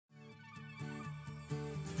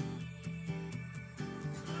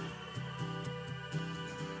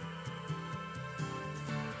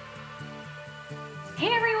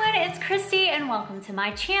Hey everyone, it's Christy and welcome to my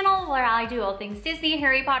channel where I do all things Disney,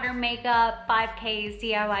 Harry Potter, makeup, 5Ks,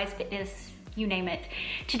 DIYs, fitness, you name it.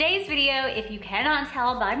 Today's video, if you cannot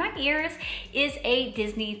tell by my ears, is a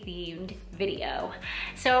Disney themed video.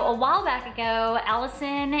 So a while back ago,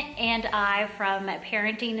 Allison and I from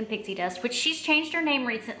Parenting and Pixie Dust, which she's changed her name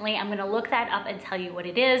recently. I'm gonna look that up and tell you what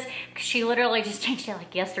it is, because she literally just changed it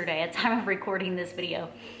like yesterday at the time of recording this video.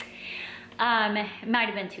 It might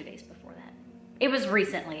have been 2 days before that. It was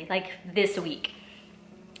recently, like this week.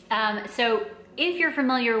 So if you're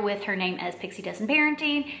familiar with her name as Pixie Dust and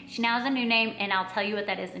Parenting, she now has a new name and I'll tell you what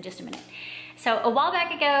that is in just a minute. So a while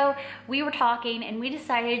back ago, we were talking and we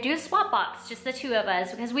decided to do a swap box, just the two of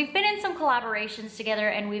us, because we've been in some collaborations together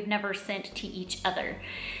and we've never sent to each other.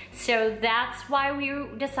 So that's why we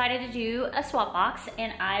decided to do a swap box,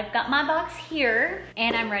 and I've got my box here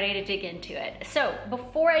and I'm ready to dig into it. So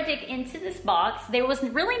before I dig into this box, there was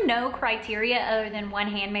really no criteria other than one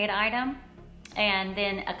handmade item and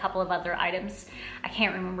then a couple of other items. I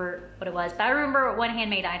can't remember what it was, but I remember one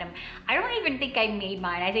handmade item. I don't even think I made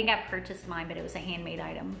mine. I think I purchased mine, but it was a handmade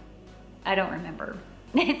item. I don't remember.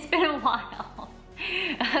 It's been a while.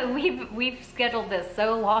 We've scheduled this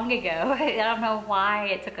so long ago. I don't know why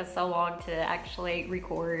it took us so long to actually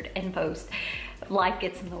record and post. Life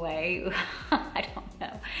gets in the way. I don't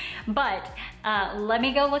know. But let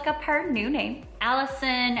me go look up her new name.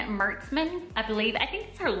 Allison Mertzman, I believe. I think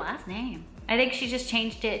it's her last name. I think she just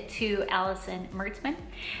changed it to Allison Mertzman.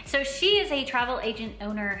 So she is a travel agent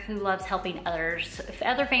owner who loves helping other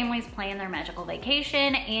families plan their magical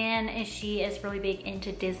vacation, and she is really big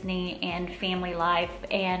into Disney and family life,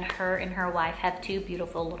 and her wife have two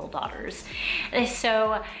beautiful little daughters.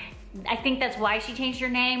 So I think that's why she changed her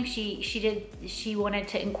name. She wanted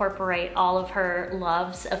to incorporate all of her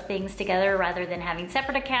loves of things together rather than having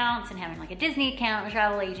separate accounts and having like a Disney account, a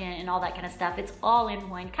travel agent, and all that kind of stuff. It's all in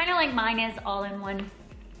one, kind of like mine is all in one.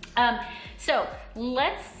 So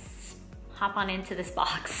let's hop on into this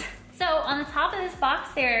box. So on the top of this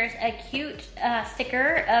box, there's a cute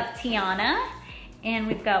sticker of Tiana. And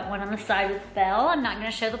we've got one on the side with Belle. I'm not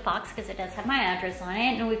gonna show the box because it does have my address on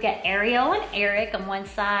it. And we've got Ariel and Eric on one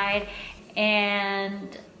side.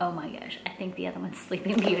 And, oh my gosh, I think the other one's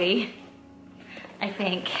Sleeping Beauty. I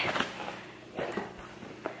think.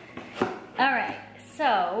 All right, so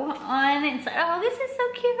on the inside, oh, this is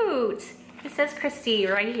so cute. It says Christy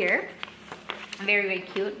right here. Very, very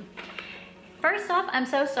cute. First off, I'm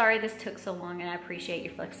so sorry this took so long and I appreciate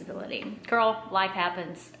your flexibility. Girl, life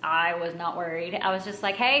happens. I was not worried. I was just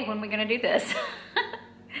like, hey, when are we gonna do this?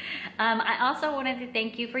 I also wanted to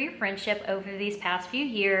thank you for your friendship over these past few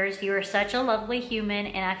years. You are such a lovely human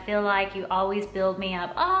and I feel like you always build me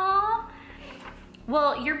up. Aww.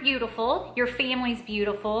 Well, you're beautiful. Your family's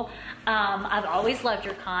beautiful. I've always loved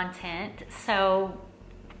your content. So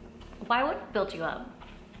why would I build you up?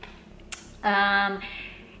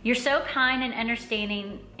 You're so kind and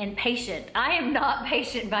understanding and patient. I am not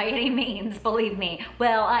patient by any means, believe me.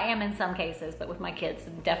 Well, I am in some cases, but with my kids,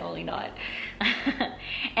 definitely not.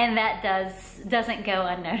 And that doesn't go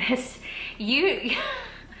unnoticed.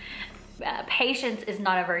 Patience is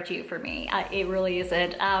not a virtue for me. It really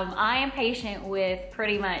isn't. I am patient with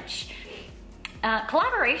pretty much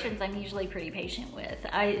collaborations. I'm usually pretty patient with.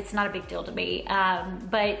 It's not a big deal to me.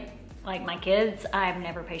 But like my kids, I'm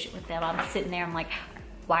never patient with them. I'm sitting there, I'm like,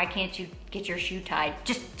 why can't you get your shoe tied?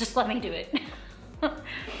 Just let me do it.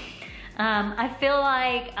 I feel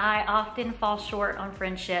like I often fall short on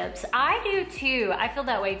friendships. I do too. I feel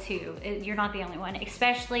that way too. You're not the only one,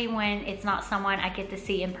 especially when it's not someone I get to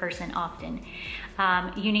see in person often.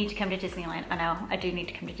 You need to come to Disneyland. I know, I do need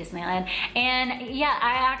to come to Disneyland. And yeah,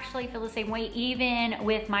 I actually feel the same way. Even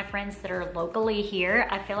with my friends that are locally here,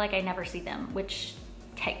 I feel like I never see them, which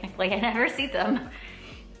technically I never see them.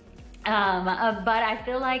 But I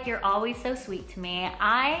feel like you're always so sweet to me.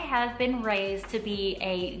 I have been raised to be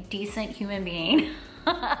a decent human being.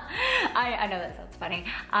 I know that sounds funny.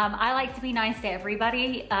 I like to be nice to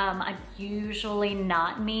everybody. I'm usually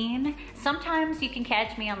not mean. Sometimes you can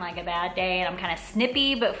catch me on like a bad day and I'm kind of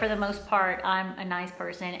snippy, but for the most part, I'm a nice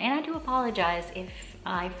person. And I do apologize if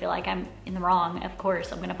I feel like I'm in the wrong. Of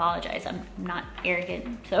course, I'm gonna apologize. I'm not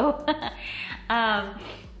arrogant, so.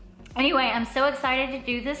 Anyway, I'm so excited to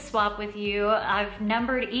do this swap with you. I've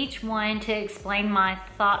numbered each one to explain my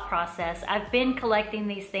thought process. I've been collecting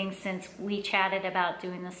these things since we chatted about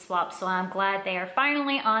doing the swap, so I'm glad they are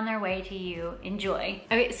finally on their way to you. Enjoy.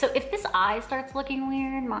 Okay, so if this eye starts looking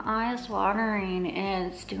weird, my eye is watering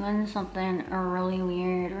and it's doing something really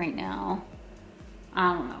weird right now.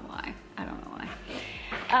 I don't know why. I don't know why.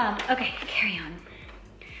 Okay, carry on.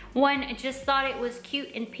 1, just thought it was cute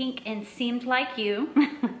and pink and seemed like you.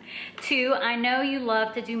 2, I know you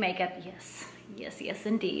love to do makeup. Yes, yes, yes,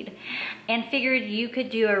 indeed. And figured you could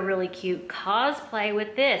do a really cute cosplay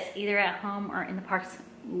with this, either at home or in the parks.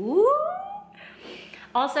 Ooh.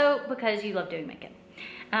 Also, because you love doing makeup.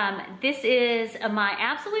 This is my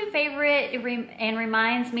absolute favorite and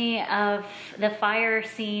reminds me of the fire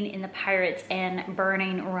scene in the Pirates and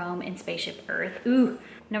burning Rome in Spaceship Earth. Ooh.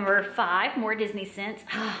 Number 5, more Disney scents.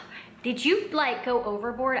 Did you like go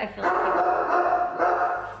overboard? I feel like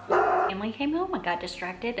family came home, I got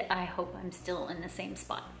distracted. I hope I'm still in the same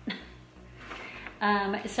spot.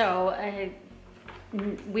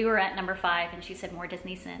 We were at number 5 and she said more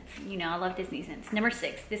Disney scents. You know, I love Disney scents. Number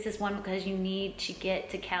 6, this is one because you need to get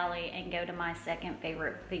to Cali and go to my second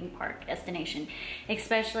favorite theme park destination,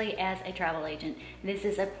 especially as a travel agent. This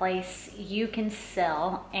is a place you can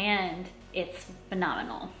sell and it's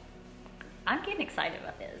phenomenal. I'm getting excited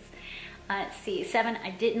about this. Let's see, 7,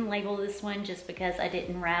 I didn't label this one just because I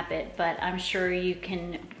didn't wrap it, but I'm sure you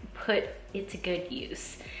can put it to good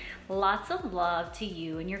use. Lots of love to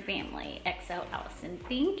you and your family. XO Allison.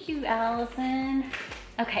 Thank you, Allison.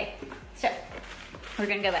 Okay, so we're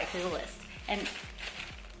gonna go back to the list. And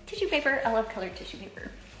tissue paper, I love colored tissue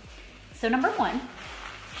paper. So number 1,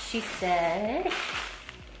 she said,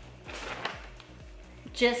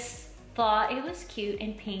 just thought it was cute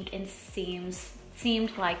and pink and seemed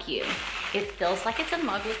like you. It feels like it's a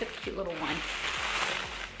mug. Look at the cute little one.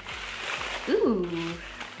 Ooh.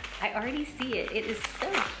 I already see it. It is so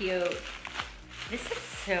cute. This is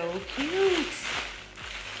so cute.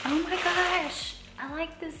 Oh my gosh. I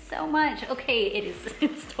like this so much. Okay,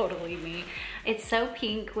 it's totally me. It's so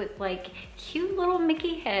pink with like cute little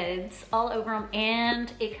Mickey heads all over them,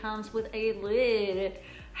 and it comes with a lid.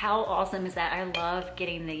 How awesome is that? I love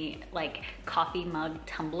getting the like coffee mug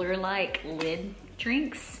tumbler like lid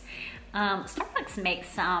drinks. Starbucks makes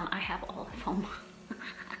some. I have all of them.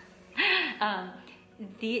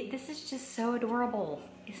 This is just so adorable.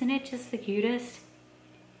 Isn't it just the cutest?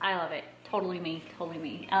 I love it. Totally me, totally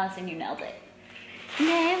me. Allison, you nailed it.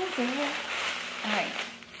 Nailed it. All right,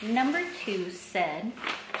 number 2 said,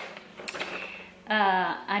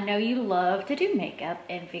 I know you love to do makeup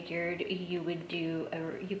and figured you could do a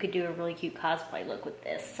really cute cosplay look with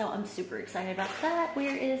this. So I'm super excited about that.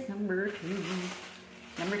 Where is number 2?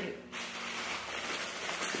 Number 2.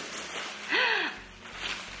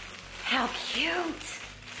 How cute.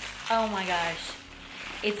 Oh my gosh.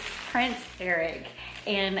 It's Prince Eric.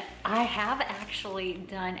 And I have actually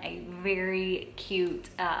done a very cute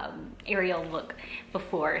Ariel look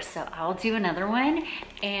before. So I'll do another one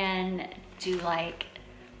and do like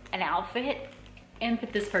an outfit and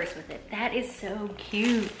put this purse with it. That is so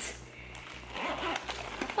cute.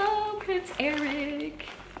 Oh, Prince Eric.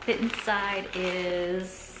 The inside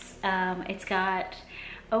is, it's got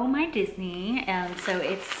Oh My Disney. So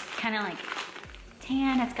it's kind of like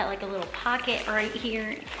tan. It's got like a little pocket right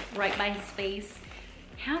here, right by his face.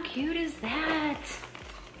 How cute is that?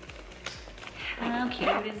 How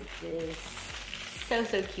cute is this? So,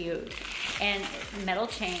 so cute. And metal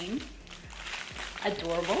chain.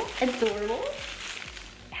 Adorable, adorable.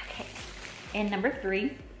 Okay. And number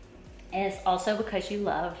 3 is also because you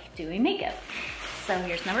love doing makeup. So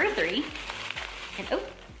here's number 3. And oh,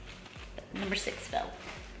 number 6 fell.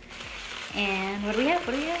 And what do we have?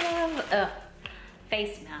 What do we have?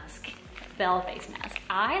 Face mask. Bell face mask.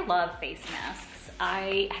 I love face masks.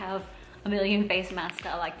 I have a million face masks.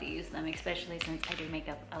 I like to use them, especially since I do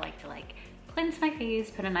makeup. I like to like cleanse my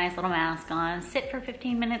face, put a nice little mask on, sit for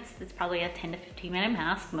 15 minutes. It's probably a 10 to 15 minute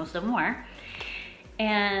mask. Most of them are.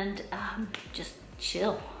 And just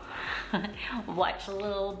chill. Watch a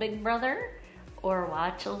little Big Brother or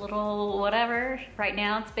watch a little whatever. Right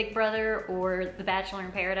now it's Big Brother or The Bachelor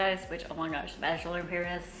in Paradise, which, oh my gosh, The Bachelor in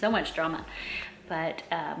Paradise, so much drama. But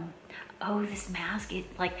oh, this mask,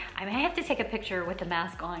 I may have to take a picture with the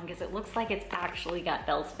mask on because it looks like it's actually got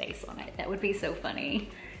Belle's face on it. That would be so funny.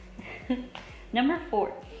 Number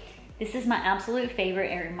 4, this is my absolute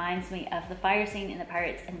favorite. It reminds me of the fire scene in the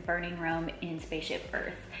Pirates and burning Rome in Spaceship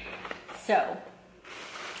Earth. So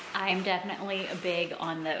I'm definitely big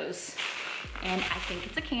on those. And I think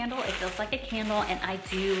it's a candle. It feels like a candle, and I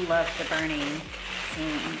do love the burning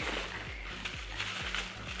scene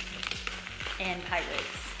in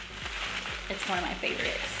Pirates. It's one of my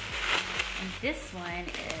favorites. And this one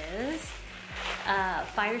is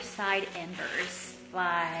Fireside Embers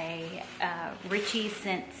by Richie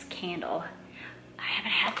Scents Candle. I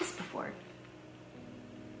haven't had this before.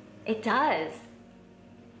 It does.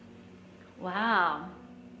 Wow.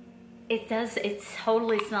 It does, it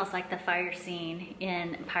totally smells like the fire scene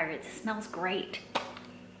in Pirates. It smells great.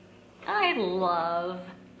 I love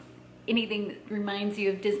anything that reminds you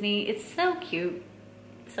of Disney. It's so cute,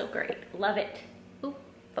 so great, love it. Ooh,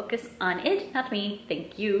 focus on it, not me,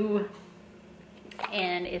 thank you.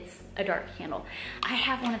 And it's a dark candle. I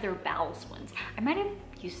have one of their Bowls ones. I might have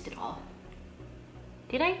used it all.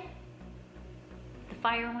 Did I? The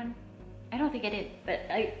fire one? I don't think I did, but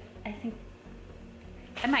I think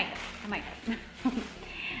I might have.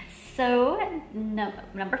 So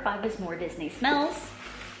number 5 is more Disney smells.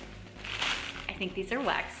 I think these are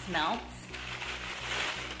wax melts.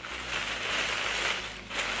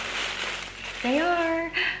 They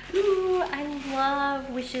are. Ooh, I love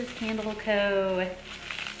Wishes Candle Co.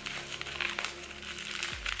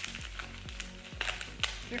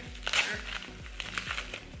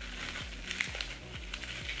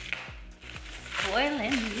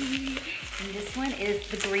 Spoiling me. And this one is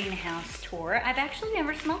the Greenhouse Tour. I've actually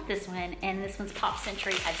never smelled this one, and this one's Pop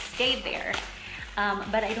Century. I've stayed there,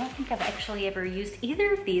 but I don't think I've actually ever used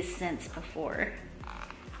either of these scents before.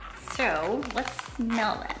 So let's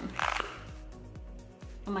smell them.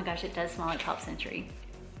 Oh my gosh, it does smell like Pop Century.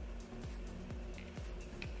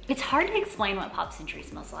 It's hard to explain what Pop Century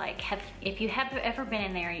smells like. If you have ever been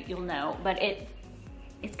in there, you'll know, but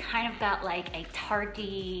it's kind of got like a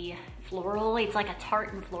tarty floral. It's like a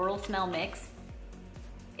tart and floral smell mix.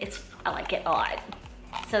 I like it a lot.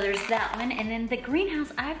 So there's that one, and then the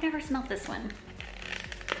Greenhouse, I've never smelled this one.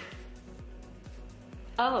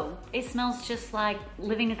 Oh, it smells just like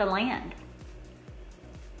Living with the Land.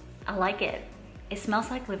 I like it. It smells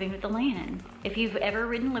like Living with the Land. If you've ever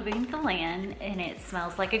ridden Living with the Land and it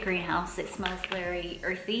smells like a greenhouse, it smells very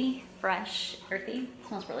earthy, fresh, earthy. It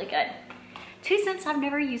smells really good. 2 scents I've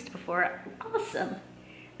never used before. Awesome.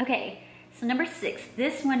 Okay, so number 6.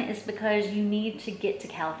 This one is because you need to get to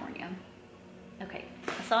California. Okay,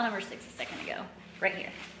 I saw number 6 a second ago. Right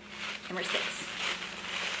here. Number 6.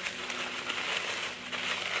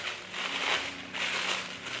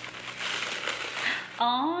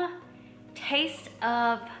 Aw. Taste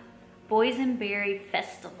of Boysenberry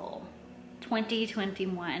Festival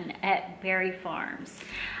 2021 at Berry Farms.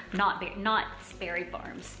 Knott's Berry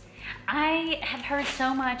Farms. I have heard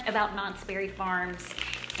so much about Knott's Berry Farms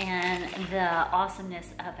and the awesomeness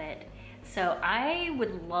of it. So I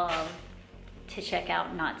would love to check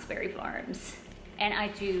out Knott's Berry Farms. And I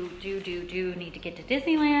do need to get to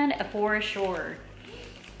Disneyland for sure.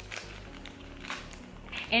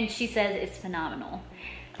 And she says it's phenomenal.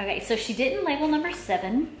 Okay, so she didn't label number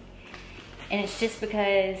 7, and it's just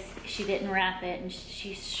because she didn't wrap it and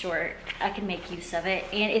she's short. I can make use of it.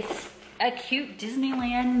 And it's a cute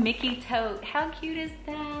Disneyland Mickey tote. How cute is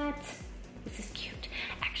that? This is cute.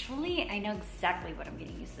 Actually, I know exactly what I'm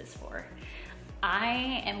gonna use this for.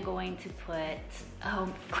 I am going to put,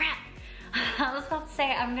 oh crap. I was about to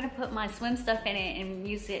say I'm gonna put my swim stuff in it and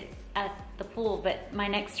use it at the pool, but my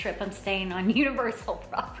next trip I'm staying on Universal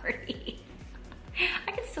property.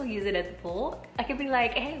 I can still use it at the pool. I could be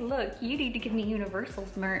like, hey, look, you need to give me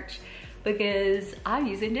Universal's merch because I'm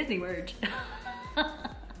using Disney merch. I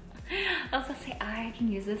was gonna say, I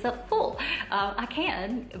can use this at the pool. I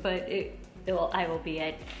can, but I will be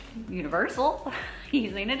at Universal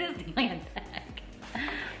using a Disneyland bag.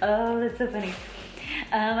 Oh, that's so funny.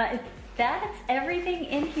 That's everything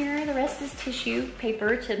in here. The rest is tissue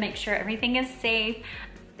paper to make sure everything is safe.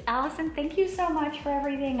 Allison, thank you so much for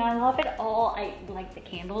everything. I love it all. I like the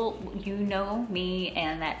candle. You know me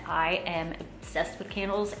and that I am obsessed with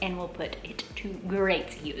candles and will put it to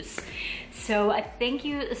great use. So I thank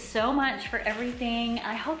you so much for everything.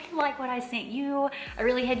 I hope you like what I sent you. I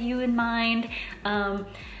really had you in mind.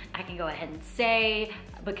 I can go ahead and say,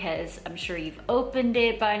 because I'm sure you've opened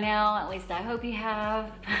it by now, at least I hope you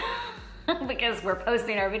have, because we're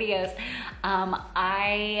posting our videos.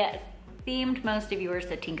 I themed most of yours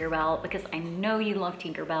to Tinkerbell because I know you love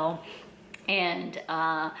Tinkerbell, and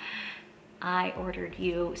I ordered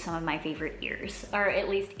you some of my favorite ears, or at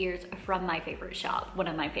least ears from my favorite shop, one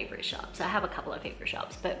of my favorite shops. I have a couple of favorite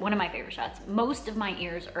shops, but one of my favorite shops. Most of my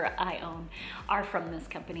ears I own are from this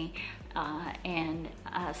company,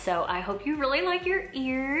 so I hope you really like your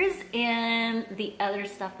ears and the other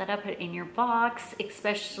stuff that I put in your box,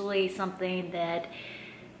 especially something that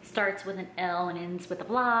starts with an L and ends with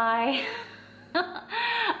a Y.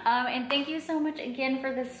 And thank you so much again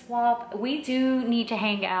for this swap. We do need to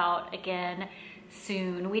hang out again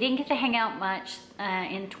soon. We didn't get to hang out much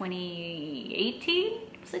in 2018.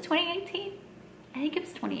 Was it 2018? I think it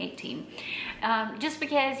was 2018. Just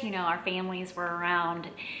because, you know, our families were around,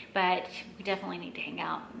 but we definitely need to hang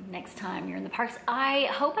out next time you're in the parks. I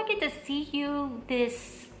hope I get to see you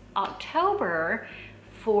this October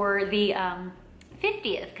for the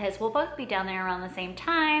 50th, because we'll both be down there around the same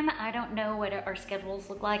time. I don't know what our schedules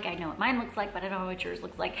look like. I know what mine looks like, but I don't know what yours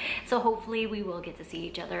looks like. So hopefully we will get to see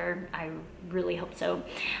each other. I really hope so.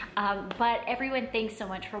 But everyone, thanks so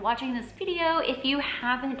much for watching this video. If you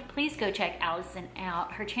haven't, please go check Allison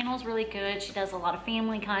out. Her channel is really good. She does a lot of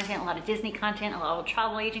family content, a lot of Disney content, a lot of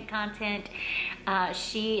travel agent content.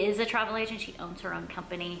 She is a travel agent. She owns her own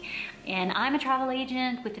company, and I'm a travel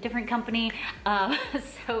agent with a different company.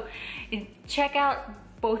 So check out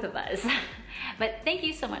both of us. But thank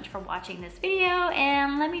you so much for watching this video,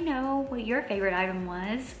 and let me know what your favorite item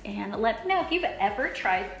was, and let me know if you've ever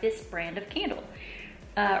tried this brand of candle.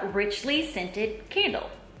 Richly scented candle.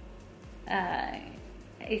 I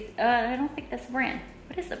don't think that's the brand.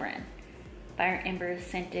 What is the brand? Fire Ember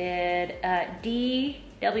scented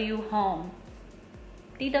DW Home.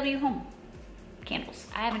 DW Home candles.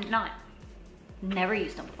 I haven't never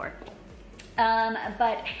used them before.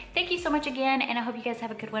 But thank you so much again, and I hope you guys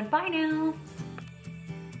have a good one. Bye now.